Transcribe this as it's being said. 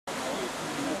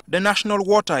The National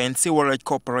Water and Sewerage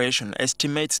Corporation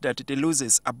estimates that it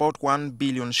loses about 1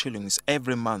 billion shillings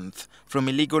every month from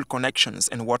illegal connections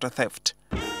and water theft.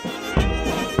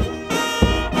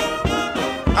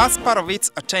 As part of its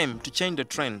attempt to change the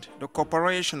trend, the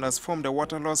corporation has formed a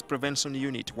water loss prevention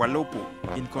unit,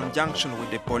 WALOPU, in conjunction with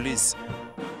the police.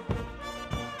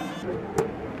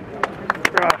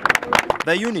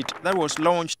 The unit that was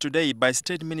launched today by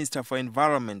State Minister for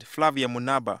Environment, Flavia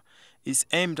Munaba, is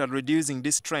aimed at reducing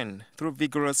this trend through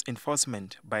vigorous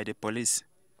enforcement by the police.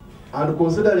 And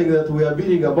considering that we are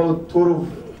billing about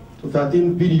 12 to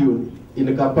 13 billion in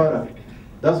Kapara,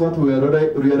 that's what we are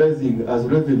realizing as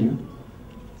revenue.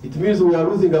 It means we are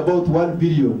losing about 1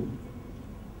 billion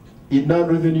in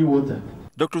non-revenue water.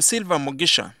 Dr. Silva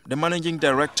Mugisha, the Managing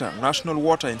Director, National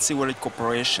Water and Sewerage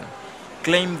Corporation,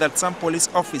 claimed that some police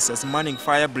officers manning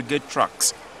fire brigade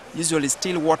trucks usually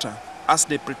steal water as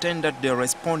they pretend that they are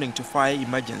responding to fire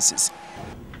emergencies.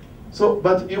 So,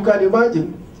 but you can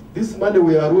imagine, this money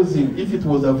we are losing, if it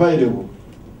was available,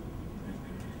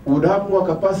 would have more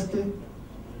capacity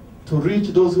to reach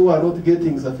those who are not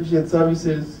getting sufficient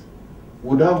services,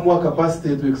 would have more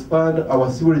capacity to expand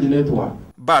our sewerage network.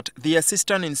 But the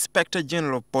Assistant Inspector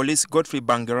General of Police, Godfrey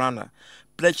Bangerana,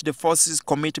 pledged the force's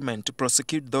commitment to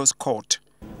prosecute those caught.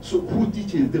 So who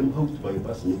teaches them how to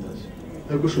bypass meters?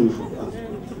 A question for us.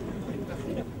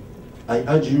 I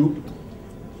urge you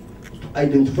to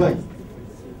identify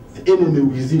the enemy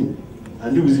within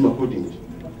and deal with him accordingly.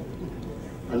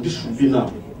 And this should be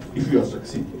now, if you are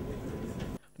succeeding.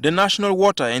 The National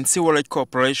Water and Sewerage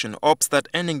Corporation hopes that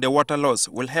ending the water loss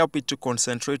will help it to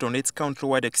concentrate on its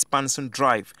countrywide expansion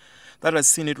drive that has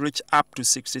seen it reach up to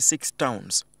 66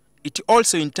 towns. It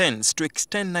also intends to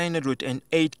extend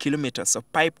 908 kilometers of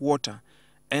pipe water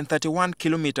and 31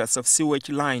 kilometers of sewage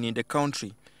line in the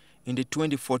country in the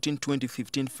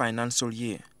 2014-2015 financial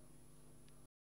year.